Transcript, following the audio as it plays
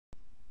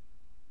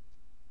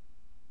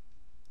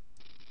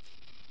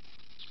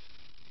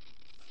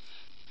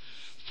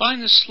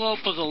Find the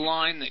slope of the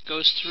line that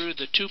goes through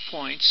the 2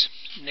 points,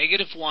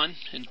 -1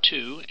 and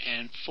 2,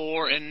 and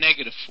 4 and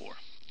 -4.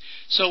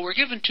 So we're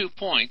given 2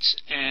 points,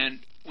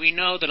 and we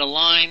know that a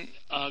line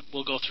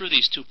will go through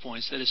these 2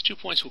 points. That is, 2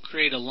 points will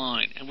create a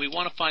line, and we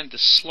want to find the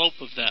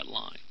slope of that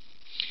line.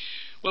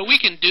 Well, we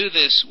can do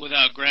this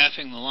without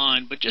graphing the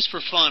line, but just for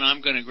fun,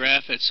 I'm going to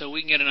graph it so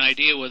we can get an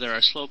idea whether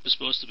our slope is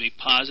supposed to be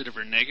positive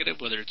or negative,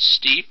 whether it's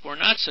steep or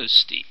not so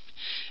steep.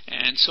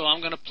 And so I'm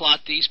going to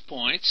plot these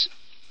points.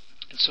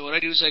 And so what I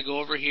do is I go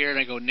over here and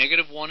I go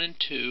 -1 and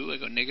 2. I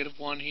go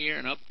 -1 here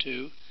and up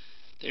 2.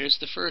 There's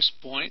the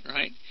first point,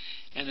 right?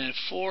 And then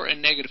 4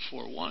 and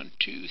 -4. 1,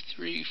 2,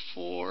 3,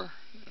 4,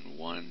 and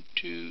 1,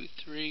 2,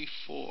 3,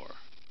 4.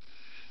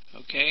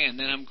 Okay, and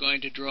then I'm going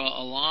to draw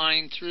a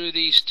line through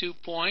these 2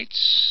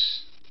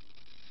 points.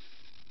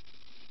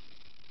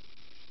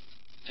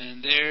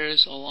 And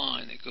there's a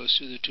line that goes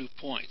through the 2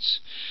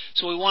 points.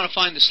 So we want to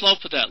find the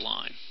slope of that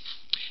line.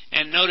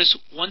 And notice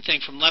one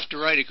thing, from left to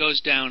right it goes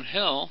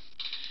downhill.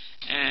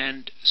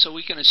 And so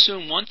we can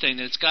assume one thing,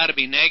 that it's got to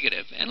be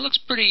negative. And it looks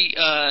pretty,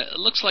 it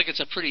looks like it's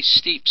a pretty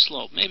steep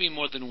slope, maybe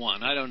more than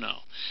one, I don't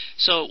know.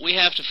 So we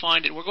have to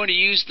find it. We're going to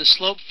use the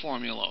slope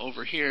formula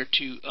over here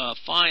to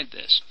find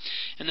this.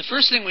 And the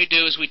first thing we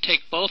do is we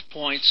take both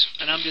points,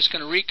 and I'm just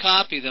going to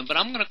recopy them, but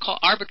I'm going to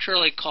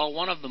arbitrarily call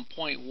one of them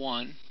point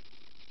 1.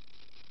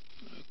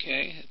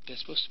 Okay,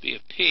 that's supposed to be a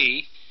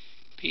P,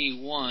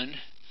 P1,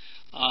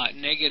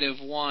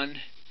 -1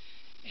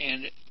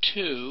 and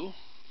 2.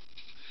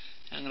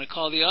 I'm going to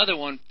call the other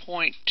one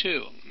point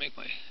 2. I'm going to make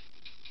my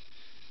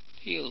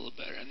P a little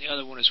better. And the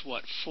other one is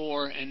what?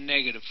 4 and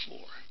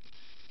 -4.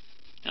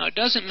 Now it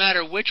doesn't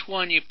matter which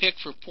one you pick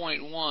for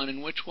point 1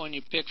 and which one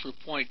you pick for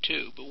point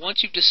 2. But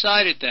once you've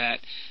decided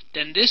that,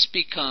 then this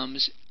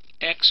becomes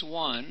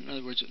x1. In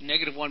other words,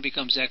 -1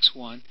 becomes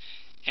x1.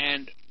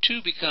 And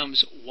 2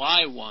 becomes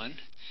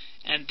y1.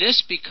 And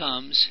this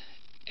becomes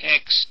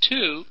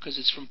x2, because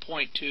it's from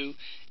point 2,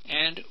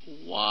 and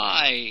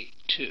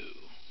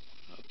y2.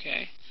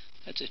 Okay?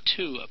 That's a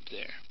 2 up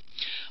there.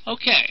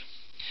 Okay,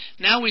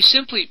 now we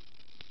simply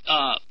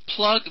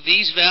plug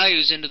these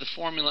values into the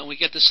formula and we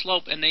get the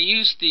slope, and they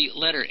use the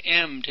letter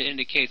M to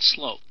indicate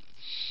slope.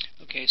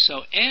 Okay,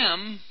 so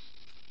M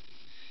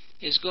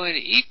is going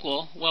to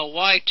equal, well,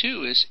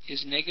 y2 is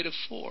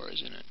 -4,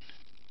 isn't it?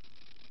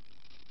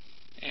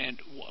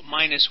 And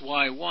minus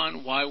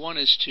y1, y1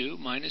 is 2,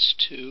 minus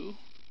 2,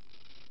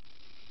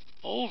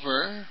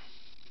 over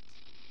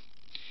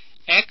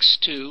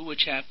x2,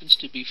 which happens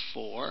to be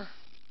 4,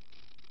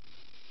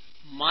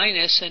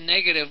 minus a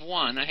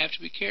 -1. I have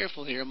to be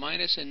careful here.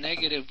 Minus a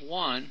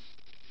 -1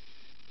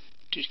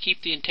 to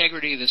keep the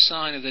integrity of the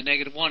sign of the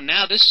 -1.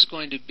 Now this is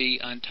going to be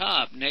on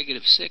top,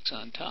 -6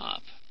 on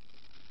top.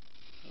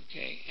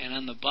 Okay, and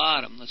on the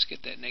bottom, let's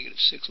get that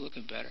 -6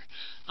 looking better.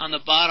 On the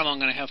bottom, I'm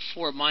going to have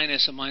 4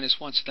 minus a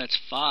 -1, so that's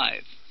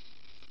 5.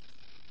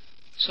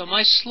 So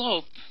my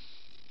slope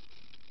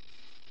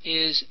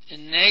is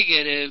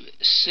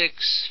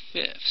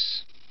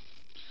 -6/5.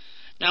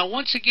 Now,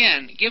 once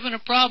again, given a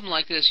problem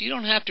like this, you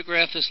don't have to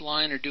graph this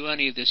line or do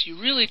any of this. You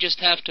really just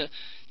have to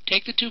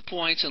take the 2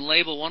 points and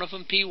label one of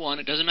them P1.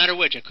 It doesn't matter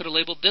which. I could have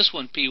labeled this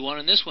one P1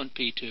 and this one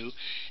P2,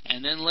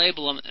 and then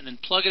label them, and then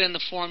plug it in the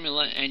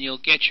formula, and you'll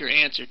get your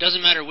answer. It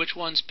doesn't matter which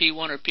one's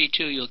P1 or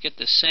P2, you'll get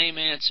the same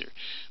answer.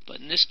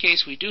 But in this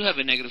case, we do have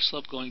a negative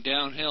slope going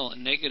downhill,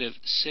 and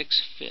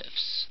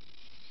 -6/5.